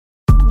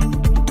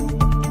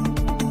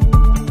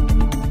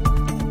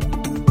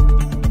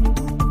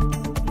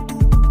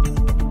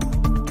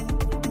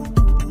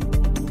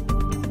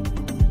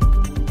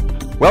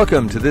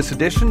Welcome to this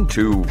edition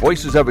to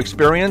Voices of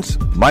Experience.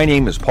 My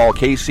name is Paul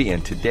Casey,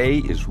 and today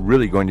is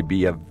really going to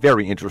be a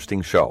very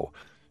interesting show.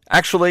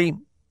 Actually,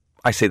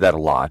 I say that a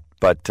lot,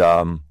 but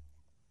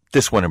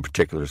this one in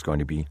particular is going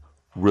to be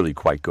really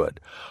quite good.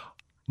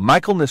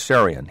 Michael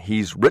Nassirian,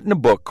 he's written a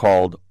book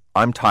called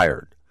I'm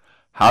Tired,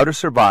 How to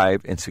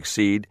Survive and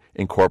Succeed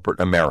in Corporate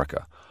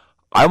America.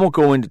 I won't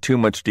go into too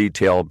much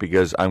detail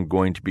because I'm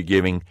going to be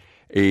giving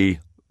a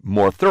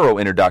more thorough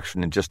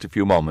introduction in just a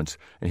few moments,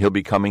 and he'll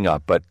be coming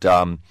up. But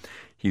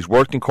he's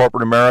worked in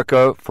corporate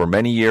America for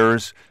many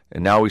years,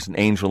 and now he's an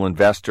angel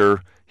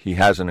investor. He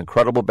has an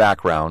incredible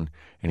background,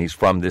 and he's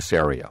from this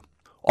area.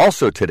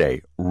 Also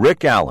today,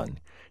 Rick Allen.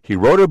 He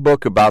wrote a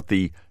book about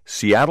the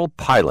Seattle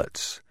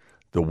Pilots,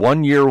 the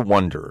one-year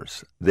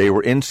wonders. They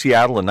were in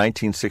Seattle in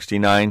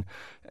 1969,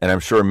 and I'm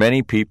sure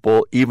many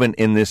people, even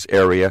in this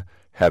area,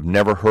 have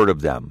never heard of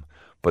them.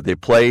 But they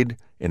played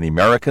in the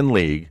American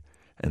League,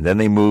 and then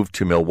they moved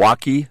to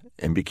Milwaukee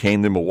and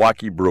became the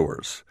Milwaukee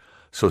Brewers.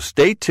 So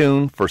stay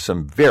tuned for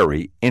some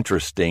very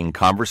interesting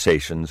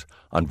conversations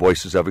on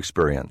Voices of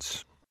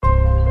Experience.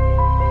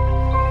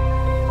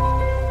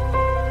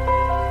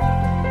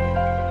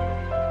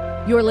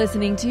 You're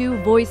listening to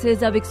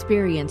Voices of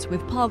Experience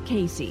with Paul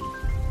Casey.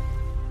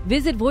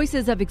 Visit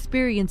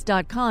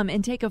voicesofexperience.com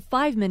and take a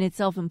 5-minute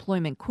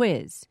self-employment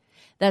quiz.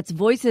 That's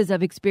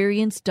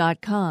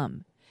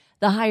voicesofexperience.com.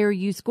 The higher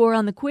you score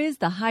on the quiz,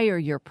 the higher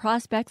your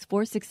prospects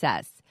for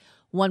success.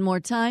 One more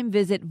time,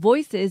 visit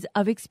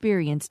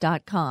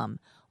voicesofexperience.com.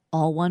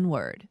 All one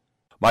word.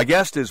 My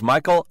guest is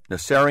Michael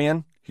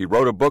Nassirian. He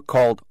wrote a book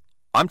called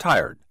I'm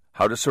Tired,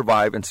 How to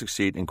Survive and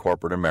Succeed in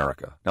Corporate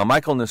America. Now,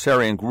 Michael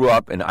Nassirian grew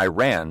up in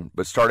Iran,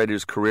 but started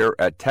his career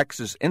at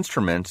Texas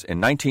Instruments in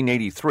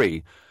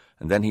 1983,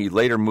 and then he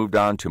later moved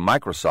on to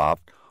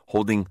Microsoft,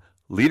 holding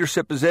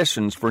leadership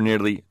positions for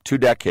nearly 2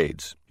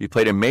 decades. He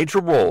played a major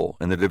role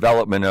in the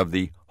development of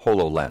the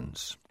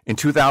HoloLens. In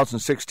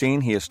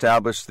 2016, he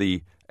established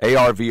the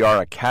AR/VR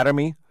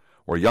Academy,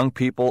 where young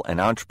people and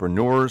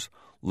entrepreneurs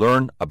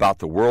learn about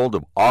the world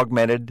of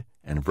augmented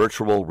and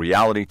virtual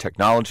reality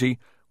technology,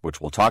 which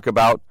we'll talk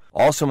about.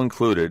 Also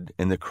included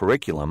in the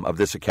curriculum of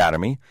this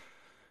academy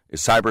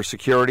is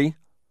cybersecurity,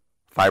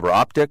 fiber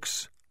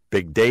optics,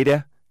 big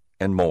data,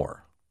 and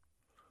more.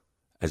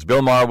 As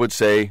Bill Maher would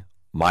say,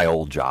 my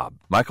old job.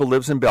 Michael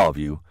lives in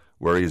Bellevue,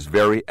 where he is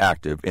very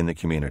active in the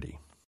community.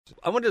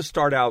 I wanted to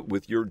start out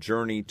with your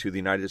journey to the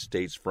United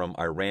States from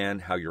Iran,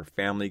 how your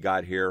family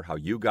got here, how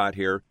you got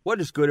here. What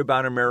is good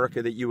about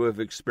America that you have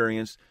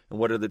experienced, and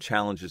what are the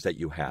challenges that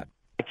you had?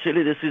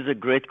 Actually, this is a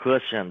great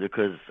question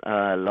because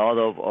a lot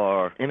of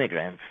our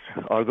immigrants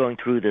are going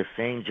through the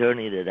same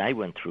journey that I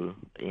went through,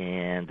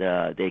 and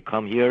they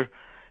come here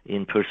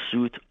in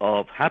pursuit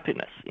of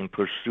happiness, in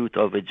pursuit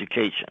of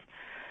education.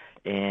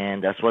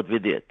 And that's what we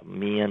did.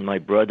 Me and my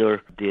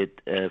brother did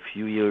a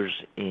few years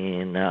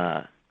in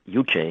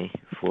UK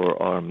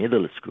for our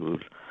middle school,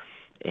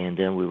 and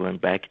then we went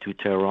back to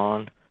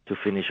Tehran to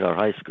finish our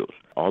high school.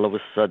 All of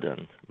a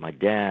sudden, my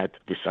dad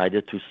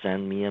decided to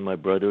send me and my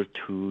brother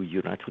to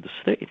United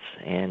States,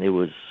 and it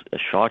was a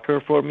shocker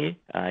for me.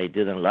 I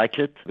didn't like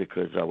it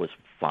because I was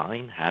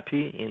fine,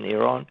 happy in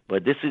Iran.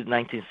 But this is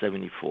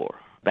 1974.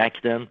 Back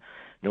then,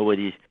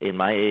 nobody in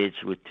my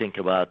age would think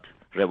about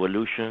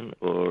revolution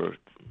or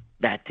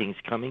bad things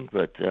coming,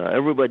 but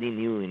everybody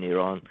knew in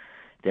Iran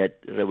that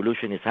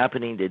revolution is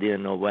happening. They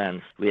didn't know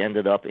when. We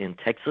ended up in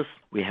Texas.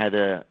 We had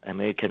an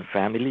American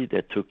family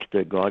that took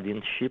the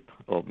guardianship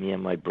of me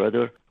and my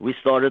brother. We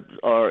started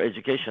our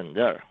education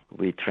there.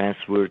 We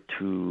transferred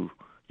to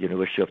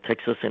University of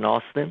Texas in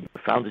Austin,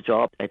 found a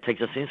job at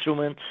Texas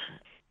Instruments,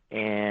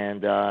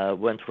 and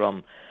went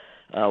from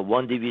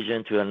one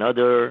division to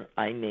another.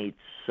 I made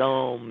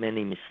so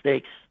many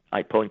mistakes.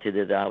 I pointed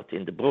it out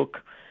in the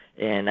book,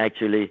 and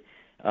actually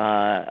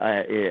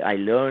I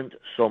learned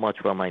so much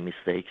from my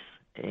mistakes,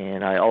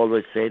 and I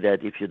always say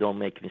that if you don't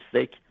make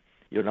mistakes,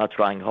 you're not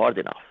trying hard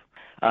enough.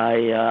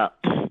 I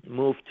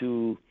moved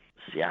to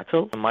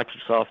Seattle.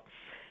 Microsoft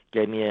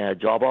gave me a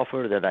job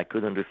offer that I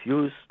couldn't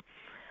refuse,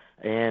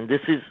 and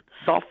this is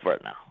software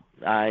now.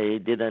 I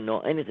didn't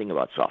know anything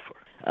about software.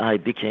 I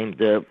became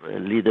the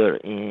leader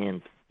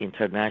in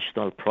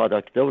international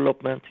product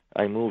development.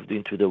 I moved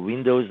into the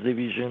Windows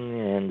division,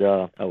 and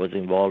I was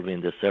involved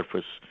in the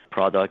Surface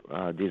product,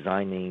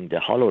 designing the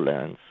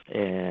HoloLens.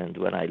 And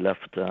when I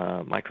left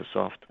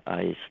Microsoft,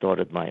 I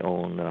started my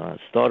own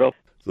startup.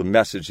 The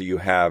message that you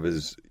have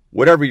is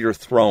whatever you're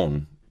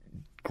thrown,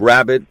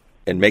 grab it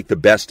and make the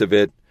best of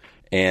it.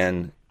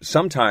 And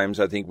sometimes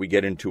I think we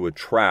get into a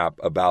trap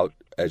about,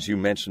 as you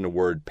mentioned the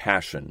word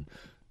passion.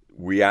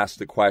 We ask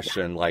the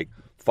question like,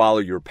 follow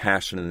your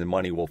passion and the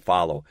money will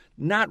follow.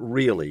 Not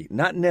really,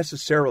 not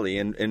necessarily.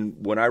 And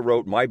when I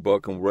wrote my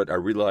book, and what I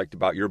really liked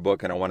about your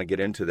book, and I want to get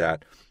into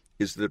that,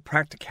 is the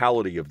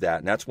practicality of that.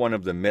 And that's one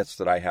of the myths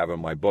that I have in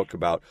my book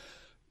about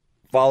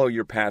follow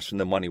your passion,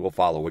 the money will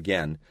follow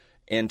again.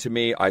 And to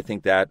me, I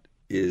think that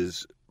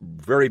is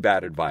very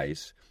bad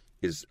advice.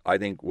 I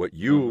think what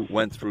you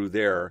went through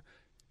there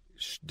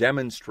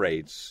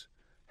demonstrates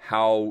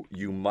how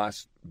you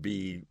must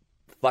be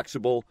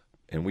flexible,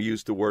 and we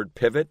use the word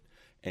pivot,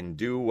 and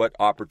do what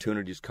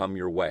opportunities come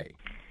your way.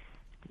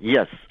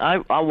 Yes, I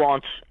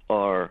want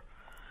our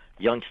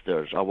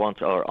youngsters, I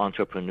want our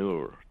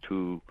entrepreneur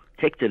to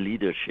take the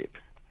leadership.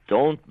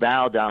 Don't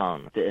bow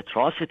down. The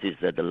atrocities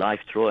that the life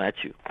throws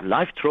at you.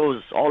 Life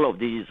throws all of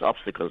these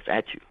obstacles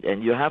at you,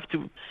 and you have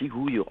to see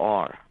who you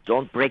are.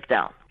 Don't break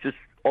down. Just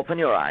open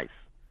your eyes.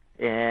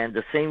 And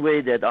the same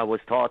way that I was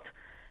taught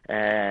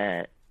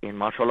in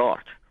martial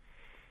art,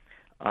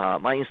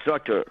 my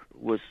instructor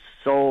was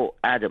so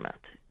adamant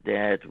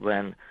that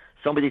when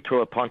somebody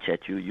throw a punch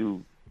at you,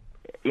 you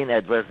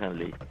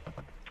inadvertently,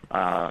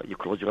 you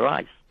close your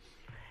eyes.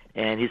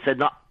 And he said,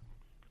 no,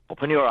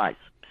 open your eyes.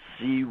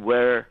 See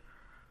where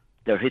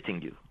they're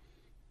hitting you,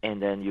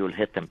 and then you'll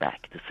hit them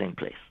back the same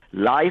place.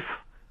 Life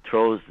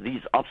throws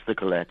these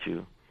obstacles at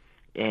you,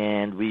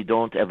 and we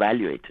don't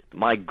evaluate it.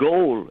 My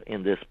goal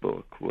in this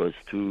book was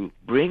to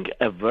bring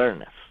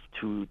awareness,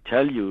 to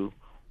tell you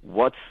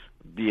what's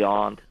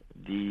beyond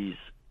these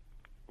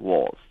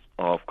walls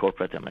of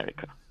corporate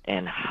America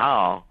and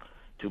how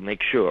to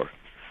make sure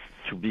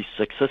to be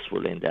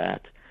successful in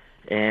that.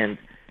 And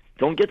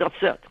don't get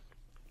upset.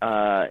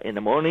 In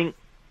the morning,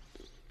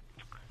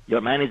 your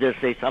manager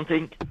says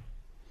something,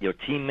 your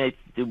teammates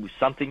do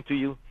something to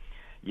you,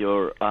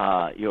 your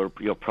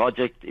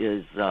project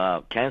is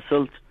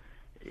canceled,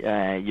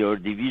 your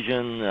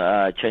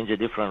division change a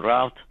different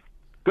route.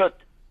 Good.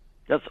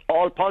 That's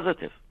all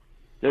positive.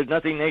 There's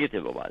nothing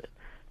negative about it.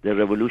 The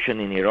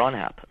revolution in Iran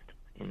happened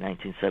in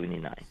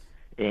 1979.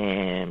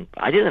 And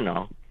I didn't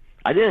know.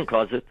 I didn't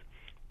cause it.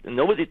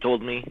 Nobody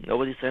told me.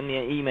 Nobody sent me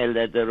an email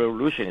that the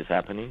revolution is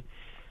happening.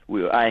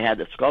 I had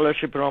a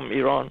scholarship from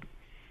Iran,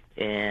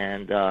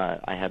 and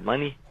I had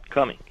money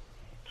coming.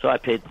 So I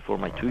paid for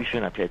my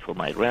tuition, I paid for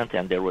my rent,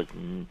 and there was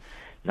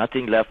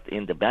nothing left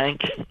in the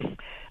bank.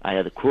 I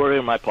had a quarter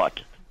in my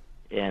pocket.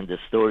 And the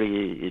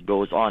story, it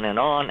goes on,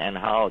 and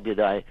how did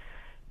I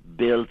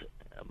build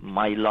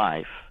my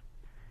life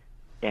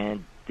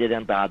and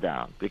didn't bow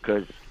down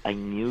because I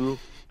knew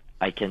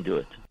I can do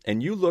it.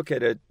 And you look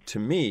at it, to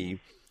me,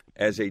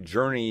 as a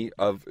journey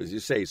of, as you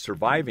say,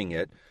 surviving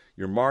it.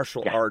 Your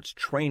martial arts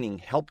training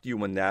helped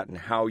you in that, and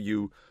how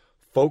you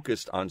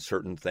focused on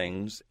certain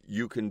things.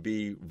 You can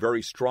be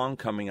very strong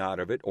coming out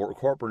of it, or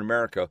corporate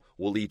America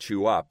will eat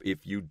you up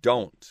if you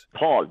don't.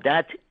 Paul,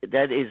 that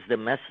is the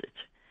message.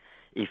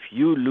 If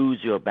you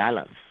lose your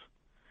balance,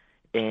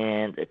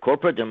 and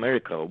corporate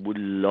America would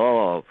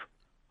love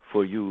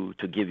for you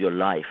to give your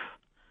life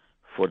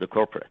for the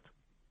corporate.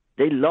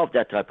 They love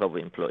that type of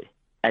employee.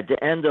 At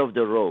the end of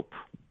the rope,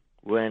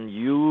 when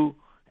you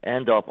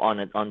end up on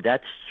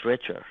that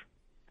stretcher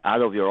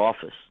out of your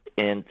office,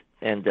 and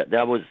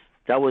that was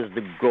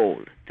the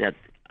goal that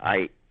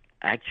I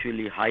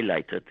actually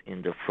highlighted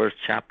in the first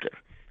chapter.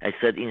 I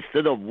said,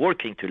 instead of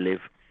working to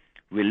live,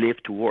 we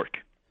live to work.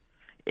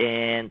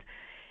 And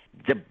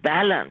the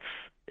balance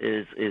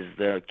is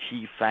the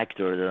key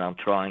factor that I'm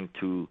trying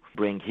to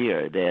bring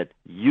here, that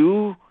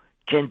you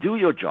can do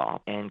your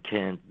job and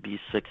can be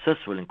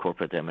successful in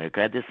corporate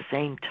America. At the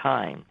same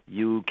time,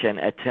 you can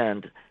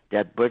attend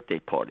that birthday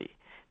party,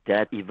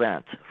 that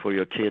event for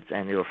your kids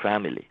and your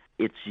family.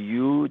 It's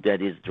you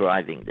that is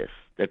driving this.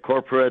 The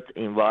corporate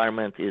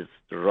environment is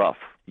rough.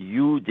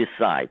 You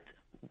decide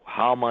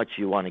how much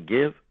you want to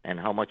give and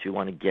how much you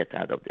want to get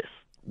out of this.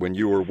 When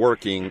you were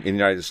working in the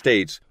United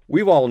States,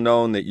 we've all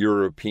known that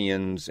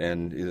Europeans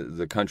and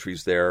the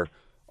countries there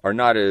are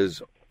not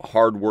as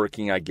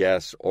hardworking, I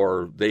guess,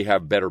 or they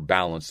have better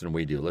balance than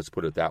we do. Let's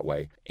put it that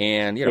way.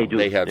 And,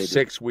 they have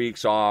 6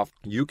 weeks off.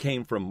 You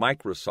came from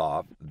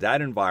Microsoft,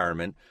 that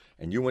environment,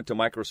 and you went to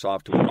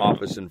Microsoft to an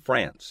office in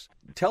France.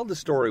 Tell the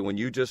story when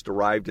you just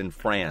arrived in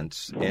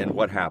France and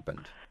what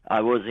happened. I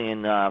was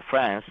in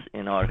France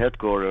in our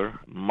headquarters.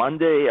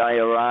 Monday I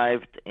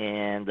arrived,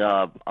 and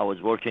I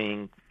was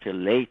working till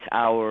late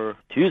hour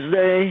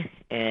Tuesday,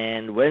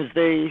 and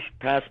Wednesday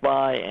passed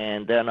by,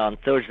 and then on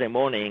Thursday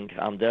morning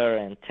I'm there,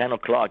 and 10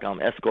 o'clock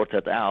I'm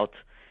escorted out,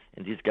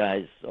 and these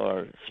guys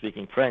are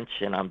speaking French,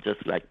 and I'm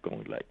just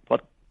going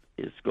what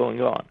is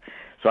going on?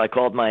 So I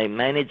called my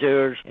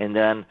managers, and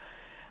then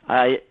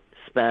I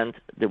spent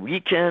the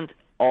weekend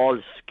all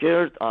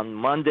scared. On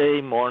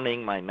Monday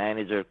morning, my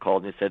manager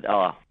called me and said,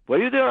 were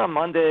you there on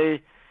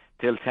Monday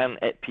till 10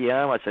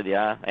 p.m.? I said,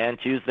 yeah. And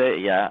Tuesday,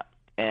 yeah.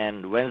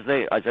 And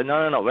Wednesday, I said,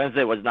 no.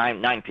 Wednesday was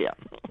 9 p.m.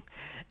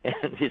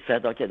 And he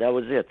said, okay, that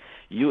was it.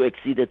 You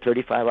exceeded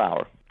 35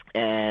 hours,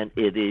 and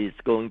it is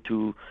going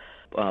to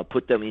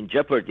put them in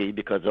jeopardy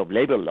because of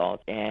labor law,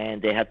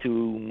 and they have to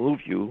move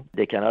you.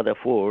 They cannot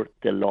afford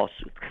the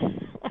lawsuit.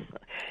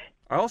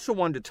 I also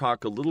wanted to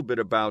talk a little bit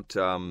about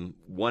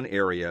one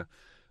area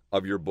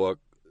of your book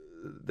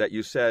that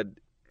you said,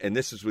 and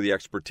this is with the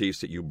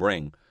expertise that you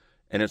bring,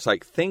 and it's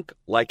like, think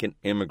like an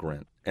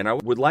immigrant. And I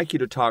would like you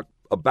to talk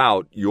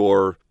about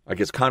your,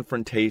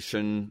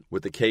 confrontation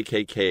with the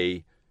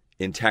KKK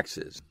in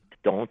Texas.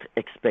 Don't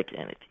expect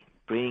anything.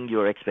 Bring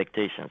your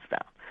expectations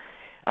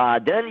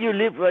down. Then you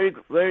live very,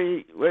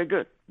 very, very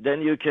good.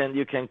 Then you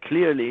can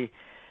clearly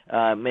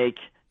make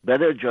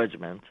better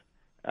judgment,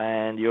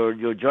 and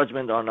your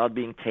judgment are not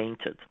being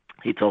tainted.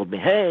 He told me,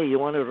 hey, you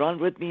want to run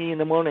with me in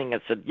the morning? I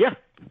said, yeah.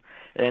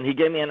 And he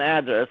gave me an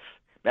address.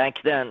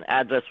 Back then,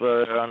 address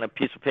were on a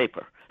piece of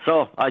paper.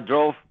 So I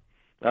drove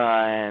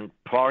and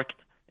parked,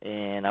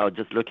 and I was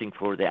just looking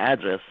for the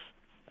address,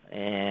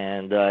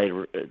 and I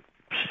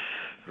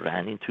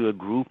ran into a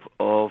group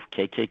of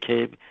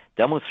KKK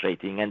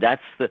demonstrating, and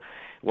that's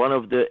one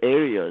of the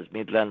areas,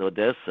 Midland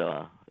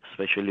Odessa,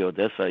 especially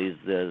Odessa, is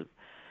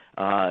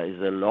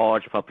a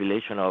large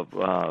population of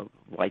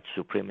white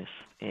supremacists.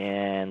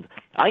 And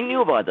I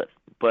knew about it,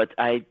 but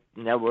I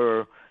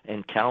never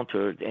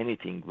encountered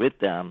anything with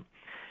them.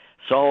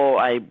 So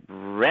I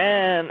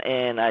ran,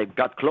 and I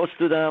got close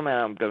to them, and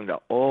I'm going,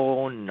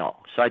 oh, no.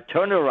 So I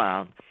turned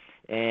around,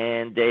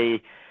 and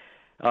they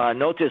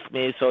noticed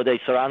me, so they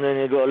surrounded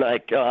me and go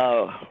like,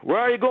 where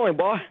are you going,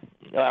 boy?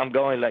 I'm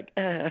going like,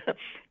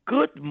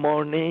 good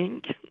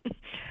morning.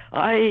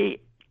 I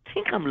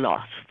think I'm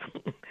lost.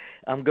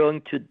 I'm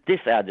going to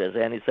this address.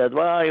 And he said,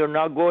 well, you're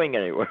not going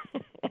anywhere.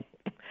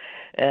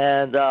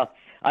 And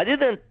I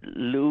didn't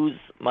lose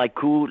my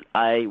cool.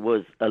 I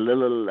was a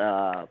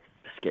little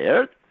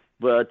scared,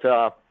 but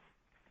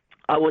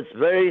I was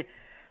very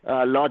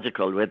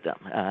logical with them.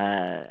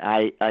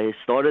 I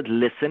started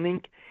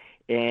listening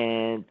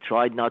and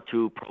tried not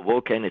to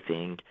provoke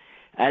anything.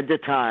 At the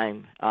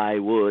time, I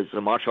was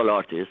a martial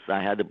artist.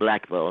 I had a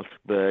black belt,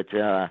 but,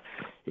 that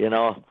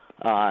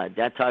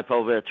type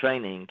of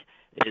training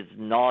is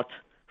not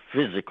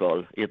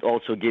physical. It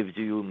also gives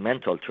you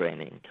mental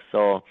training.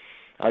 So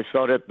I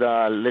started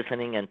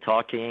listening and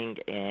talking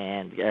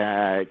and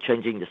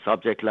changing the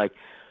subject like,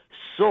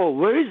 so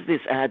where is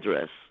this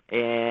address?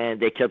 And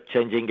they kept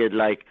changing it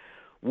like,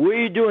 what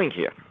are you doing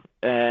here?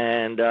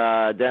 And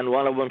then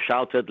one of them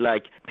shouted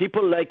like,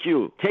 people like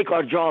you, take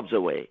our jobs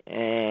away.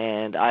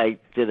 And I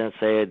didn't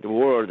say a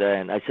word.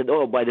 And I said,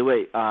 oh, by the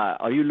way,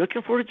 are you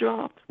looking for a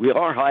job? We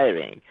are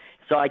hiring.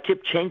 So I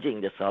kept changing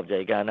the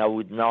subject, and I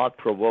would not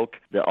provoke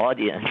the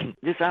audience.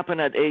 This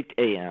happened at 8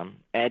 a.m.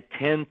 At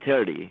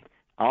 10:30,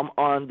 I'm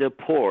on the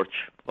porch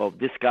of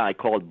this guy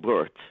called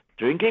Bert,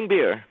 drinking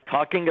beer,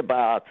 talking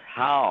about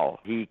how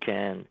he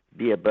can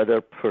be a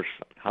better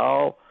person,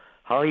 how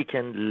he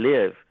can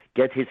live,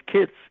 get his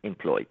kids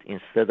employed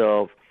instead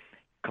of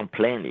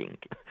complaining.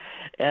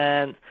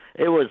 And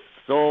it was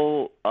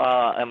so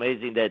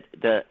amazing that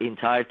the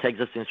entire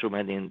Texas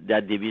Instrument in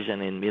that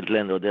division in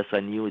Midland,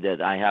 Odessa, knew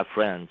that I have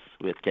friends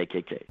with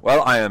KKK.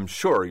 Well, I am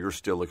sure you're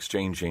still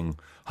exchanging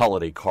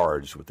holiday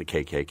cards with the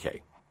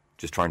KKK,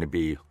 just trying to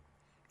be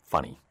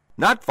funny.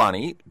 Not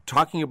funny,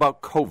 talking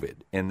about COVID,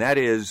 and that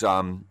is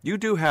you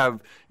do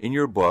have in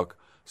your book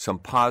some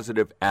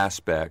positive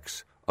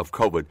aspects of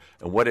COVID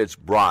and what it's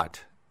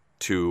brought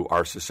to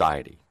our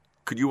society.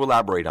 Could you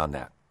elaborate on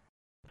that?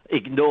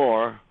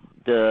 Ignore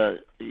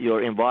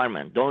your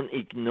environment. Don't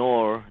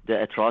ignore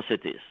the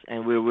atrocities.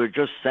 And we were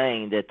just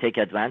saying that take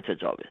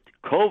advantage of it.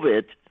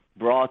 COVID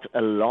brought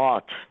a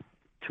lot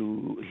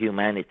to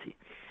humanity.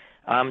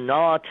 I'm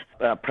not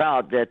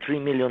proud that 3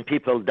 million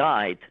people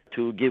died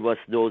to give us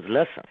those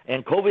lessons.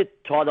 And COVID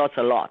taught us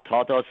a lot,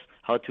 taught us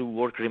how to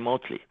work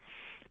remotely,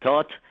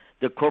 taught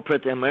the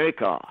corporate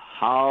America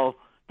how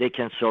they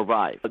can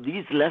survive. But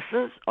these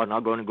lessons are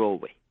not going to go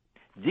away.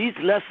 These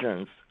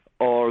lessons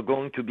are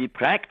going to be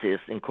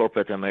practiced in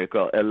corporate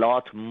America a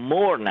lot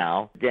more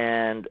now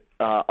than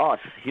us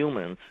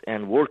humans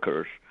and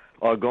workers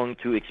are going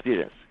to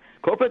experience.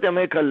 Corporate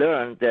America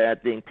learned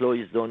that the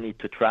employees don't need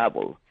to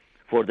travel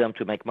for them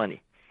to make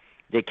money.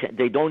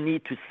 They don't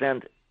need to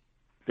send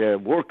the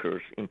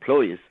workers,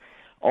 employees,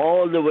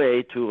 all the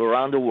way to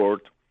around the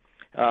world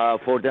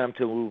for them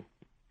to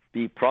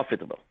be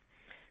profitable.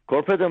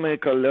 Corporate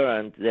America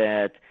learned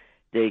that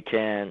they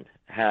can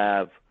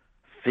have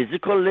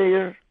physical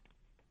layer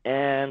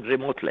and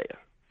remote layer.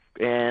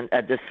 And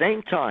at the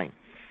same time,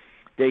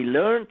 they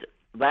learned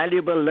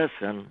valuable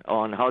lesson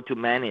on how to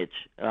manage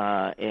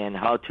and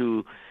how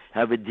to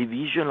have a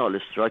divisional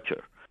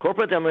structure.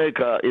 Corporate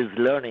America is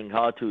learning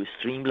how to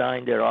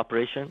streamline their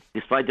operations.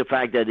 Despite the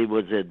fact that it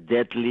was a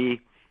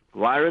deadly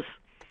virus,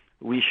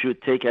 we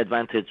should take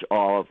advantage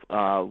of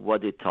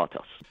what it taught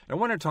us. I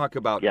want to talk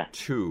about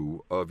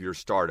two of your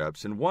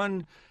startups, and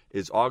one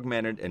is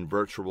augmented and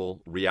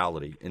virtual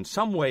reality. In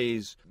some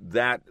ways,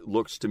 that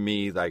looks to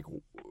me like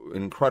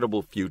an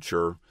incredible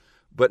future,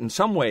 but in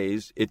some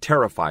ways, it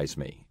terrifies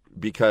me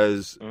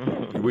because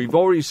we've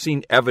already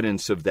seen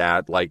evidence of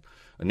that, like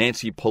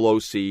Nancy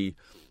Pelosi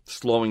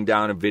slowing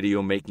down a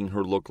video, making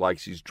her look like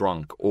she's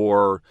drunk.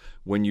 Or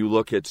when you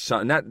look at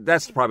some,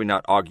 that's probably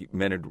not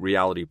augmented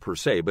reality per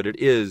se, but it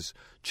is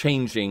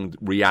changing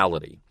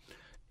reality.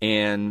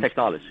 And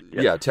technology.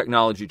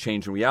 Technology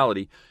changing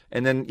reality.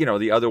 And then,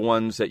 the other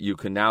ones that you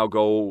can now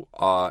go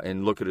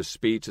and look at a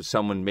speech that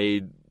someone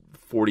made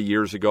 40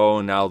 years ago,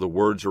 and now the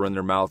words are in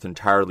their mouth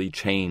entirely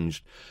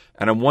changed.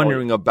 And I'm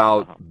wondering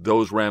about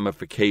those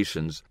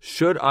ramifications.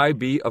 Should I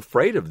be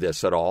afraid of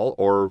this at all,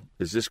 or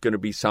is this going to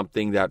be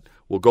something that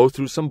will go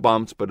through some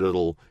bumps, but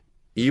it'll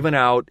even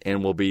out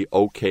and will be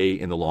okay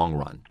in the long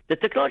run? The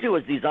technology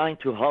was designed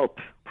to help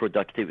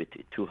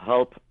productivity, to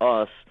help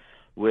us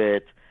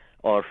with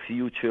our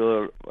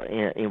future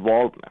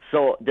involvement.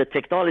 So the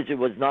technology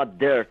was not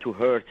there to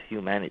hurt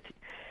humanity.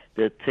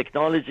 The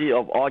technology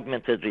of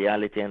augmented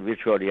reality and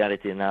virtual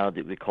reality, now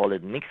that we call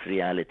it mixed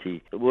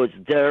reality, was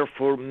there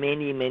for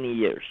many, many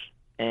years.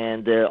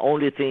 And the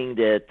only thing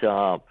that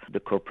the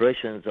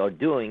corporations are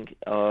doing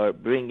are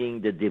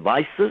bringing the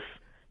devices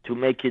to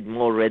make it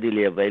more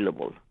readily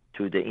available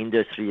to the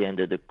industry and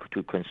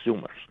to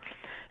consumers.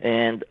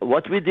 And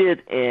what we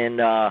did in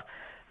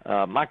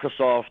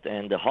Microsoft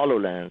and the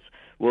HoloLens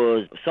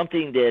was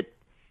something that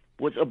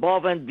was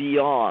above and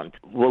beyond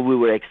what we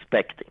were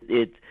expecting.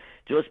 It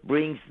just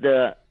brings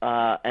the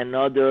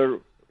another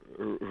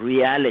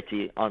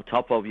reality on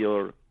top of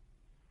your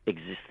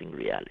existing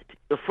reality.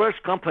 The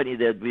first company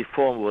that we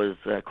formed was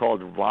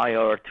called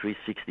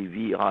VIAR360,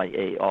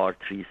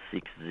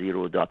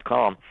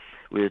 VIAR360.com,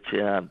 which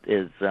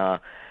is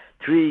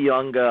three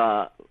young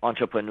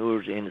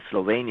entrepreneurs in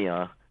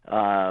Slovenia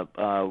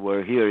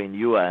were here in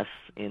U.S.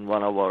 in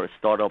one of our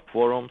startup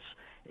forums,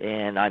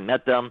 and I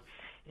met them.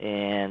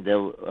 And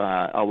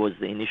I was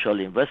the initial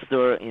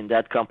investor in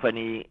that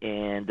company,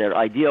 and their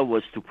idea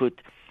was to put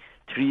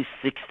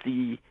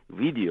 360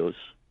 videos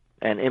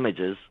and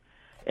images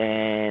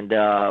and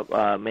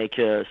make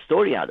a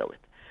story out of it.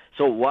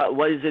 So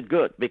why is it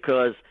good?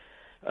 Because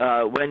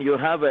when you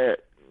have a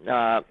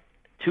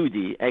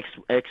 2D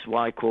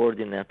XY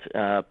coordinate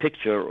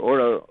picture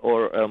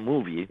or a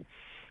movie,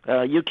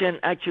 you can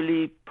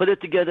actually put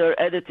it together,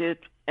 edit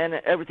it, and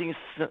everything is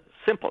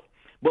simple.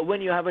 But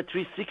when you have a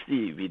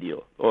 360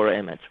 video or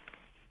image,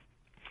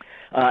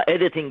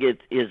 editing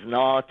it is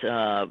not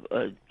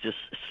just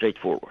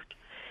straightforward.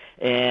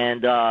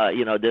 And,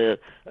 the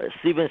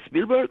Steven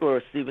Spielberg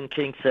or Stephen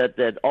King said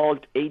that all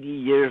 80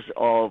 years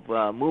of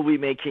movie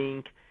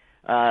making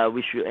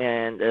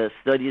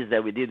studies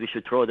that we did, we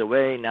should throw it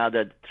away now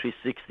that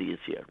 360 is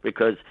here.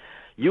 Because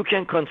you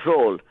can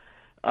control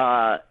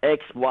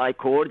X, Y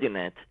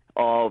coordinate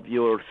of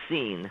your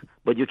scene,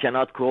 but you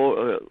cannot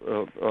control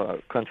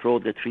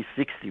the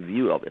 360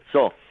 view of it.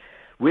 So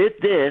with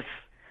this,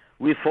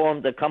 we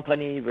formed a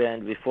company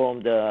and we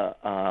formed a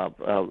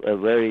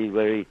very,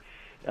 very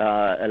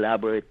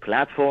elaborate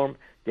platform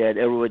that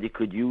everybody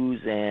could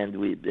use, and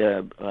we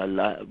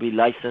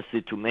licensed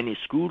it to many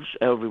schools,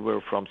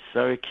 everywhere from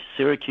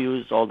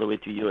Syracuse all the way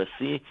to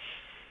USC.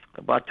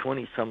 About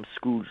 20-some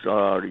schools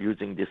are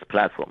using this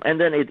platform. And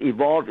then it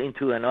evolved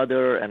into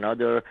another, and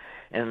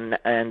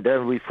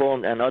then we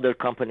formed another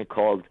company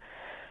called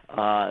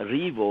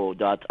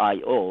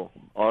Rewo.io,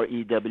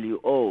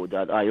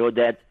 REWO.io,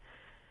 that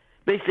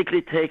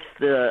basically takes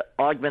the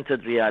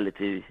augmented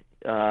reality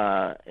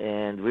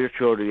and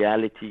virtual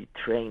reality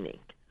training.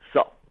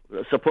 So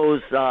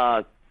suppose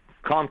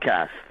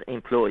Comcast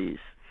employees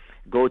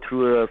go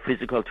through a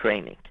physical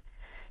training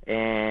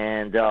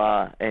and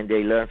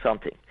they learn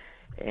something,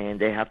 and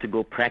they have to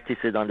go practice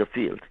it on the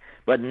field.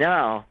 But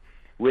now,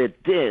 with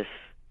this,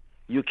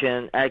 you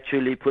can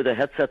actually put a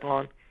headset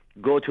on,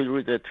 go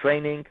to the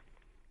training,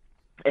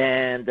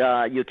 and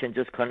you can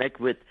just connect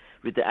with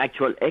the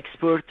actual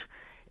expert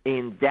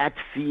in that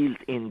field,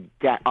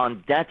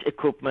 on that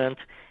equipment,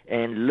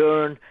 and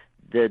learn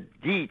the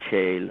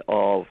detail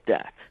of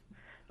that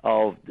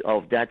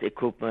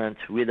equipment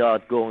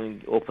without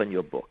open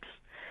your books.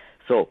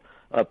 So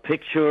a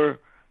picture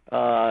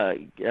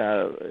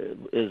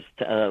is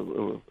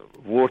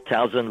worth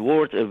 1,000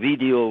 words, a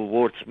video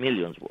worth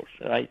millions words,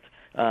 right?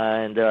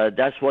 And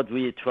that's what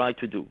we try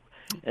to do.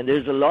 And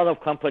there's a lot of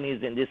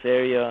companies in this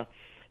area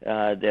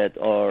that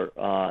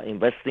are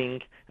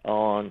investing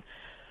on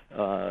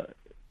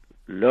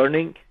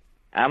learning.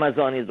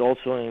 Amazon is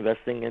also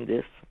investing in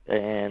this,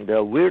 and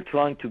we're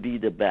trying to be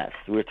the best.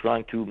 We're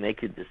trying to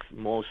make it the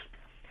most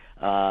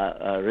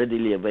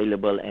readily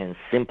available and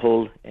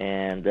simple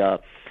and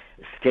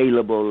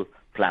scalable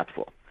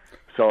platform.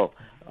 So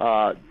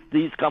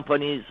these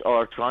companies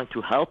are trying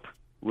to help.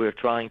 We're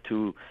trying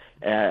to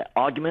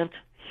augment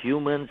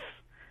humans'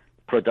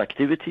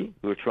 productivity.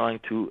 We're trying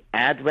to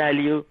add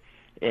value,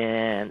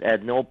 and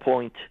at no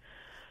point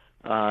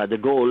the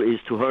goal is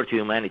to hurt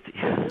humanity.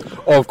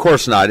 Oh, of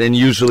course not, and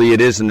usually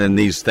it isn't in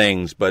these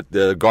things, but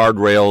the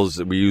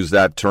guardrails, we use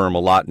that term a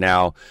lot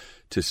now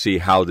to see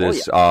how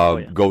this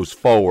goes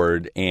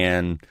forward,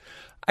 and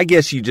I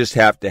guess you just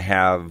have to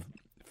have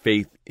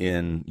faith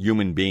in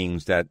human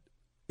beings that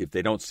if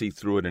they don't see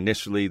through it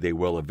initially, they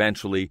will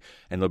eventually,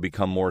 and they'll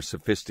become more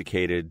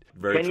sophisticated.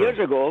 10 years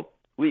ago,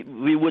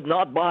 we would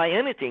not buy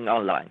anything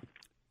online.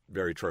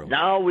 Very true.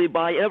 Now we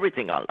buy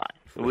everything online.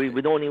 Right.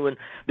 We don't even,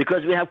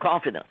 because we have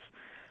confidence.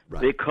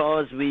 Right.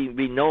 Because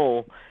we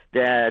know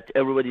that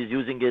everybody's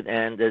using it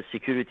and the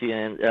security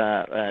and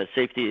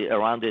safety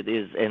around it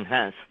is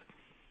enhanced.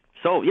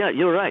 So, yeah,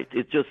 you're right.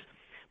 It's just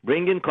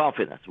bringing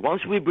confidence.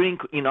 Once we bring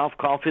enough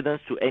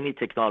confidence to any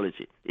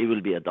technology, it will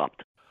be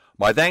adopted.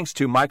 My thanks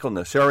to Michael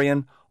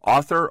Nassirian,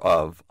 author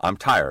of I'm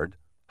Tired,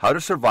 How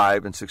to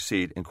Survive and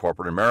Succeed in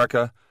Corporate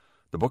America.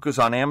 The book is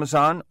on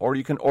Amazon, or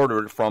you can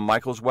order it from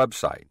Michael's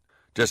website.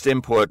 Just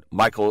input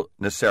Michael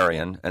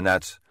Nassirian, and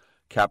that's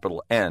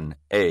capital Nassirian.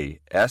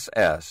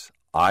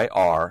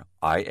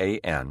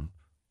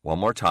 One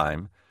more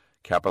time,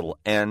 capital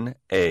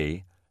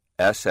Nassirian.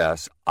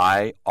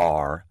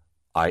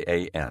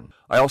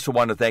 I also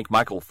want to thank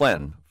Michael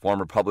Flynn,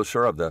 former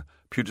publisher of the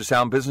Puget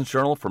Sound Business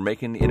Journal, for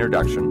making the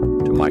introduction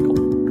to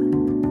Michael.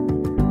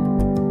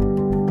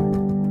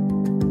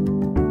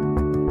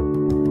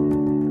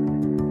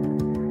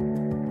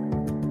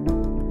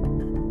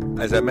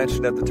 As I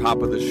mentioned at the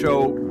top of the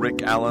show,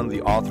 Rick Allen,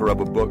 the author of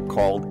a book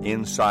called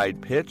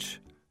Inside Pitch,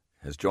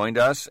 has joined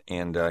us,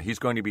 and he's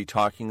going to be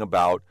talking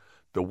about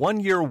the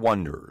one-year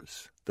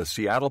wonders, the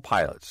Seattle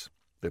Pilots.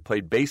 They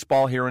played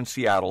baseball here in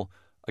Seattle,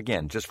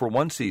 again, just for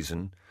one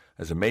season,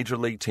 as a major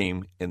league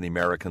team in the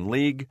American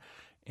League.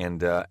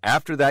 And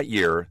after that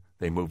year,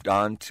 they moved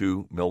on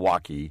to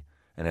Milwaukee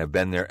and have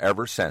been there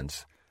ever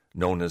since,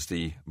 known as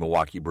the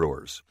Milwaukee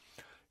Brewers.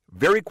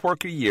 Very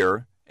quirky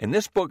year. And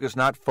this book is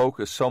not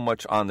focused so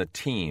much on the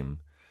team.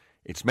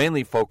 It's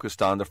mainly focused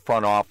on the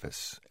front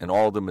office and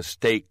all the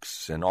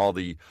mistakes and all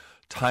the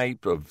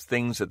type of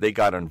things that they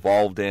got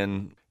involved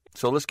in.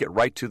 So let's get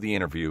right to the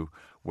interview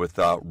with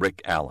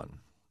Rick Allen.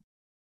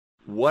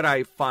 What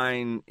I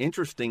find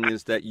interesting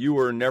is that you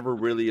were never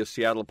really a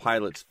Seattle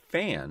Pilots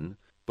fan,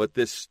 but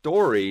this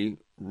story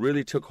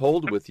really took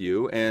hold with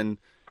you, and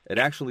it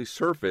actually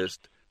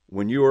surfaced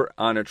when you were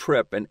on a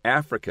trip in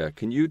Africa.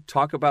 Can you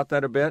talk about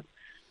that a bit?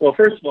 Well,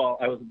 first of all,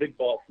 I was a big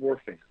Ball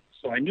 4 fan,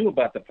 so I knew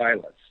about the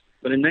Pilots.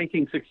 But in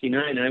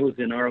 1969, I was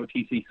in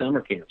ROTC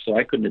summer camp, so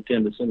I couldn't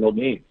attend a single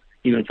game,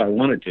 even if I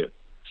wanted to.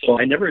 So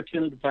I never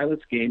attended the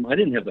Pilots game. I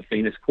didn't have the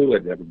faintest clue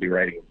I'd ever be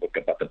writing a book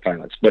about the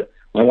Pilots. But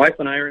my wife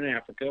and I are in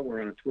Africa.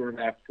 We're on a tour of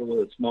Africa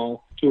with a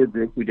small tour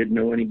group. We didn't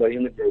know anybody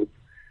in the group.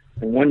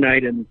 And one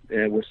night,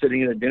 we're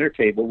sitting at a dinner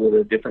table with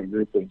a different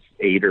group of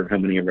 8 or how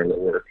many ever there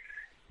were.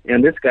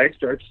 And this guy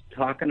starts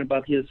talking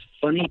about his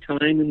funny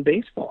time in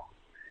baseball.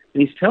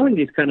 And he's telling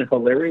these kind of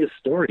hilarious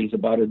stories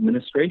about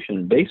administration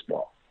in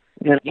baseball.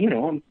 And,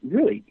 I'm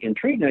really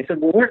intrigued. And I said,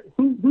 well,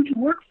 who'd you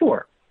work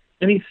for?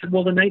 And he said,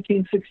 well, the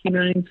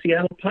 1969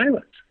 Seattle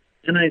Pilots.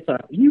 And I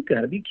thought, you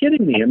got to be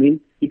kidding me. I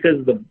mean,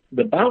 because the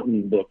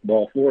Boughton book,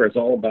 Ball 4, is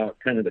all about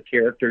kind of the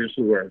characters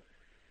who are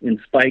in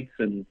spikes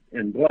and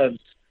gloves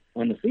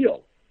on the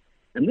field.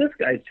 And this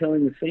guy's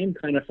telling the same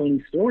kind of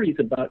funny stories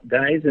about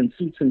guys in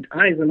suits and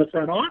ties in the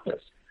front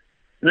office.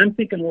 And I'm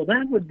thinking, well,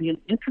 that would be an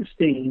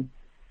interesting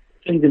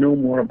thing to know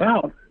more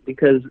about,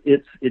 because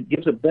it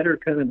gives a better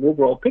kind of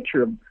overall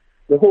picture of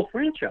the whole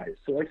franchise.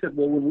 So I said,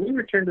 well, when we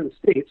return to the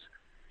States,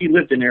 he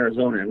lived in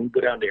Arizona, and we go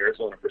down to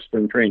Arizona for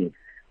spring training.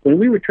 When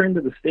we return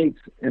to the States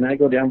and I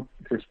go down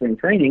for spring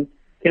training,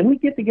 can we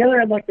get together?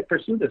 I'd like to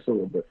pursue this a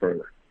little bit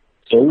further.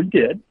 So we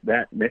did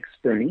that next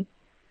spring.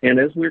 And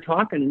as we were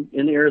talking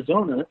in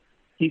Arizona,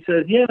 he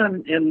says, yeah,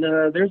 and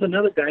there's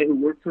another guy who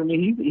worked for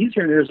me. He's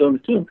here in Arizona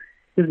too.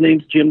 His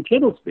name's Jim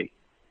Kittlesby.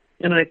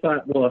 And I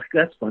thought, well,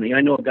 that's funny.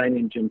 I know a guy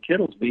named Jim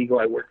Kittlesby who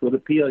I worked with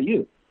at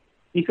PLU.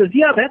 He says,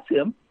 yeah, that's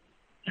him.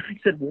 And I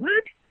said,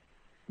 what?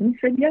 And he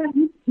said, yeah,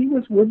 he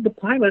was with the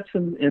Pilots,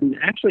 and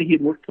actually he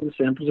had worked for the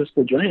San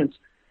Francisco Giants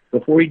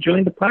before he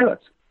joined the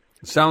Pilots.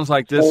 It sounds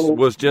like this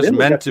was just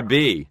meant to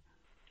be.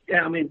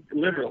 Yeah, I mean,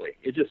 literally.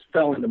 It just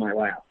fell into my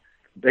lap.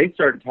 They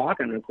started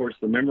talking, and, of course,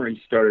 the memories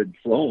started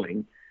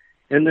flowing.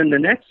 And then the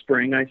next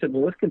spring, I said,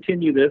 well, let's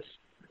continue this,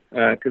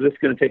 because it's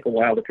going to take a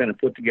while to kind of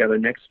put together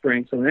next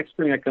spring. So next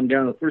spring I come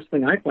down, the first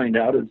thing I find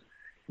out is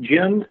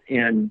Jim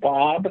and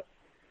Bob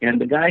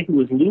and the guy who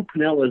was Lou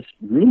Pinella's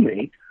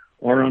roommate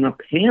are on a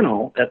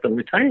panel at the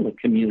retirement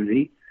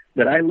community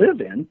that I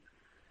live in,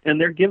 and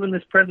they're giving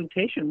this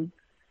presentation.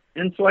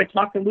 And so I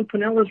talked to Lou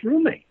Pinella's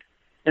roommate.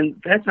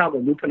 And that's how the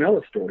Lou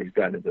Pinella stories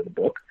got into the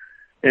book.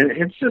 And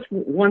it's just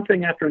one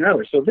thing after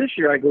another. So this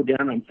year I go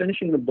down, I'm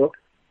finishing the book,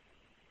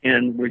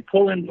 and we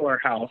pull into our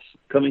house,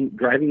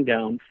 driving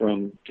down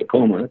from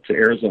Tacoma to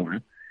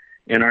Arizona,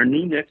 and our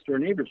new next-door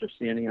neighbors are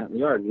standing out in the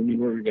yard. We knew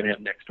we were going to have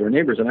next-door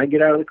neighbors. And I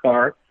get out of the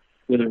car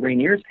with a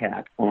Rainier's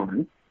hat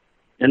on,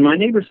 and my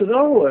neighbor says,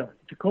 oh, a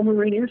Tacoma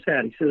Rainier's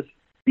hat. He says,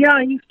 yeah,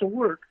 I used to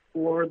work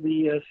for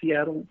the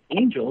Seattle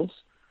Angels.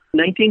 In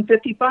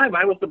 1955,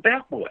 I was the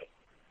bat boy.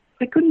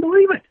 I couldn't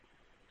believe it.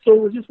 So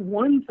it was just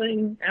one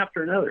thing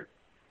after another.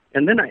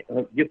 And then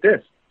get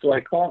this. So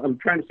I'm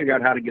trying to figure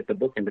out how to get the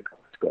book into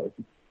Costco.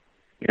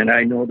 And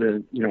I know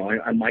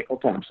I'm Michael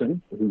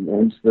Thompson, who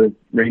owns the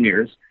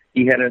Rainiers.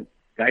 He had a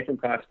guy from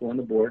Costco on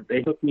the board.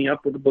 They hooked me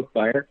up with a book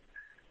buyer.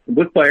 The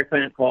book buyer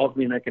kind of calls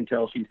me, and I can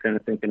tell she's kind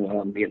of thinking,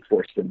 well, I'm being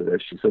forced into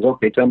this. She says,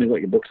 okay, tell me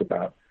what your book's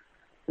about.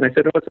 And I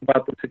said, oh, it's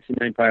about the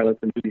 69 Pilots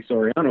and Rudy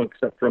Soriano,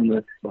 except from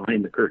the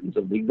behind the curtains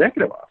of the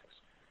executive office.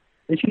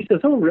 And she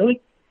says, oh,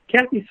 really?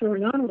 Kathy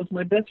Soriano was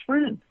my best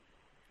friend.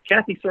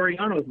 Kathy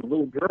Soriano is the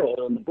little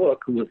girl in the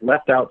book who was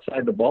left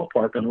outside the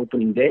ballpark on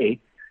opening day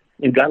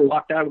and got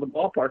locked out of the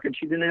ballpark, and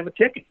she didn't have a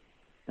ticket.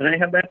 And I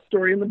have that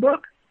story in the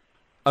book.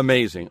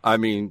 Amazing. I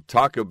mean,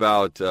 talk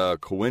about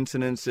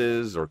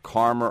coincidences or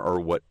karma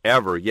or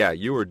whatever. Yeah,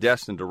 you were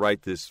destined to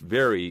write this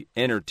very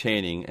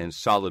entertaining and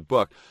solid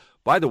book.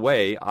 By the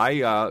way,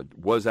 I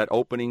was at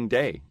opening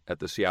day at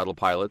the Seattle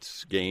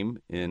Pilots game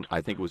in,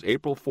 I think it was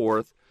April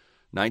 4th,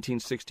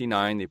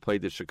 1969. They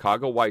played the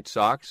Chicago White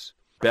Sox.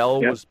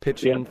 Bell was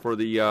pitching for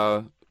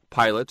the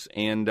Pilots,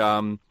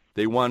 and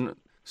they won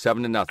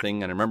 7-0.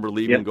 And I remember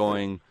leaving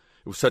going,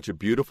 it was such a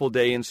beautiful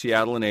day in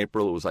Seattle in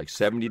April. It was like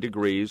 70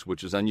 degrees,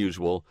 which is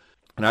unusual.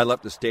 And I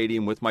left the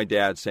stadium with my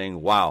dad saying,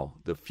 wow,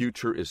 the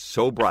future is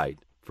so bright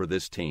for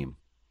this team.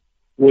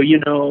 Well,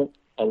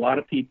 a lot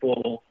of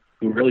people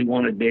who really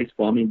wanted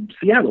baseball, I mean,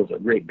 Seattle's a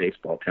great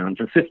baseball town.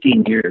 For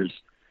 15 years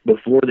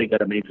before they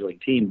got a major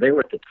league team, they were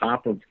at the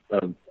top of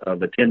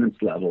attendance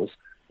levels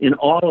in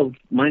all of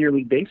minor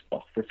league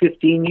baseball for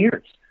 15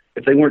 years.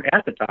 If they weren't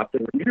at the top, they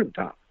were near the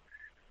top.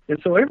 And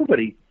so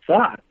everybody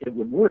thought it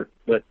would work.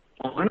 But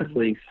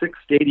honestly, Sick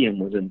Stadium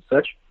was in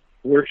such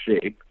poor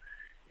shape,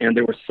 and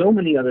there were so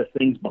many other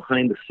things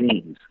behind the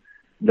scenes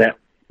that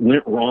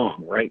went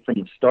wrong right from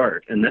the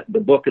start. And the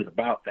book is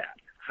about that.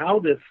 How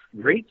this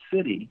great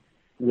city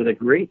with a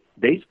great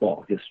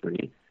baseball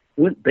history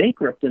went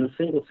bankrupt in a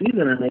single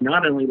season, and they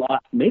not only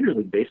lost Major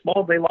League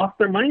Baseball, they lost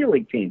their minor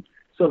league team.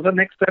 So the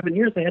next 7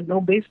 years, they had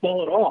no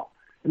baseball at all.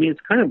 I mean, it's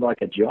kind of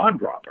like a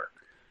jaw-dropper.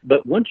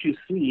 But once you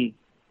see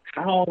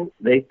how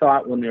they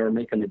thought when they were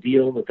making the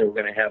deal that they were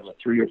going to have a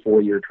 3 or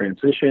 4 year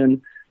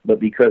transition, but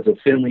because of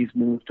Finley's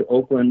move to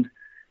Oakland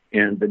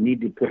and the need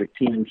to put a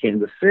team in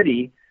Kansas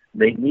City,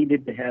 they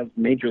needed to have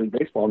Major League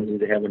Baseball, needed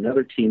to have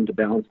another team to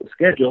balance the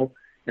schedule,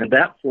 and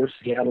that forced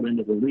Seattle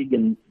into the league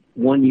in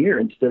 1 year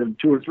instead of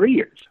 2 or 3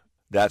 years.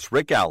 That's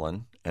Rick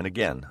Allen, and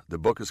again, the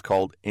book is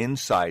called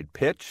Inside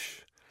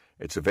Pitch.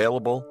 It's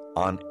available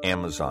on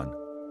Amazon.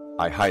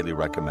 I highly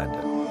recommend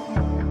it.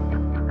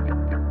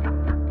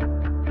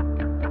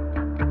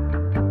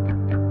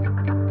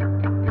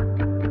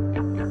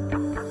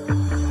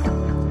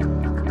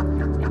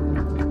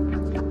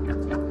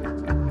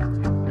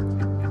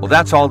 Well,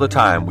 that's all the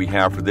time we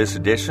have for this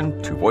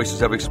edition to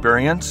Voices of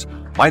Experience.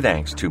 My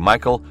thanks to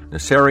Michael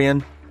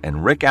Nassirian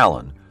and Rick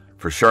Allen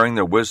for sharing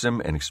their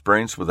wisdom and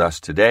experience with us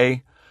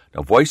today.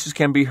 Now, Voices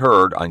can be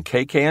heard on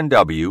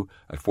KKNW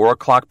at 4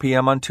 o'clock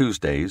p.m. on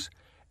Tuesdays,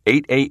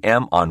 8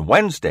 a.m. on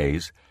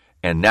Wednesdays,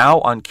 and now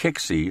on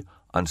Kixie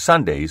on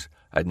Sundays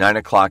at 9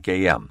 o'clock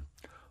a.m.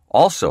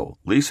 Also,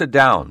 Lisa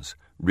Downs,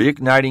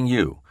 Reigniting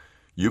You.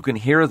 You can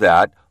hear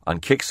that on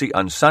Kixie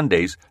on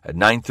Sundays at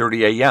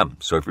 9:30 a.m.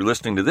 So if you're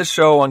listening to this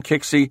show on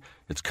Kixie,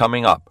 it's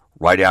coming up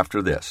right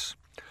after this.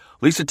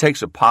 Lisa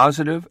takes a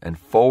positive and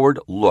forward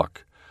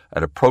look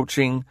at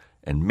approaching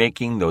and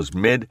making those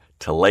mid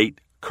to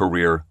late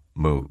career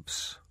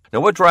moves. Now,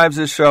 what drives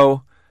this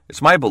show?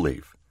 It's my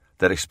belief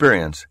that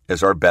experience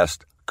is our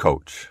best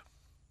coach.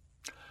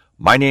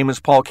 My name is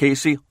Paul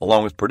Casey,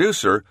 along with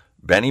producer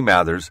Benny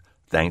Mathers.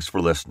 Thanks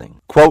for listening.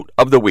 Quote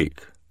of the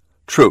week: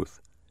 truth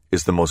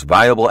is the most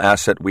valuable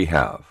asset we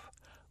have.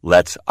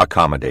 Let's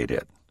accommodate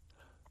it.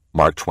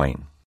 Mark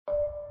Twain.